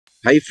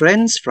Hi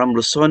friends from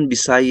Luzon,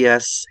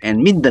 Visayas, and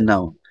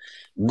Mindanao.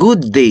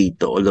 Good day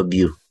to all of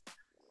you.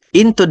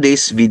 In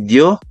today's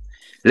video,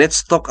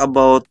 let's talk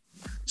about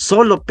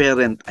solo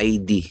parent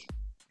ID,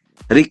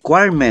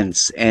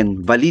 requirements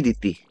and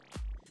validity.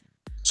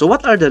 So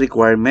what are the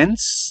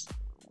requirements?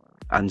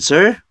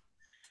 Answer: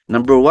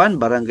 number 1,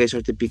 barangay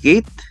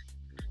certificate.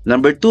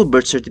 Number 2,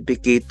 birth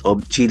certificate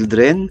of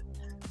children.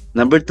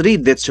 Number 3,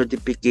 death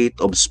certificate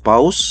of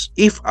spouse,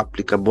 if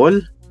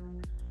applicable.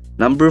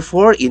 Number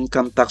 4,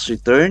 income tax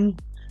return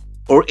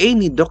or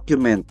any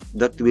document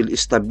that will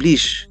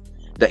establish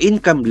the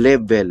income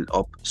level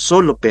of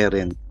solo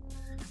parent.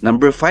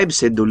 Number 5,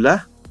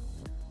 cedula.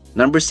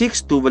 Number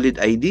 6, 2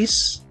 valid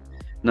IDs.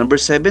 Number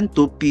 7,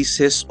 2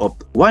 pieces of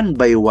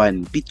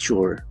 1x1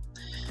 picture.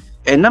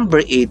 And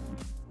number 8,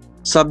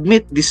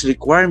 submit these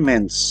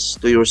requirements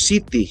to your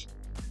city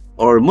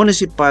or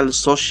municipal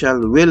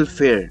social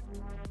welfare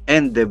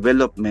and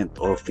development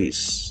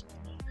office.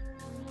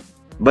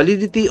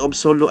 Validity of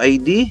solo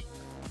ID,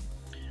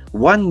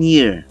 1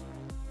 year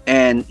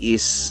and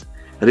is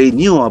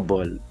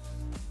renewable.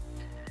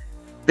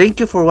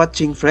 Thank you for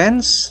watching,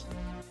 friends.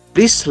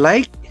 Please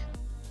like,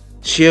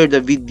 share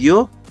the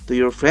video to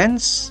your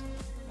friends,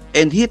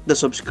 and hit the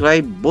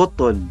subscribe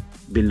button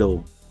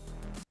below.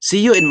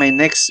 See you in my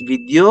next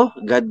video.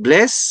 God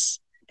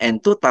bless and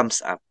 2 thumbs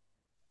up.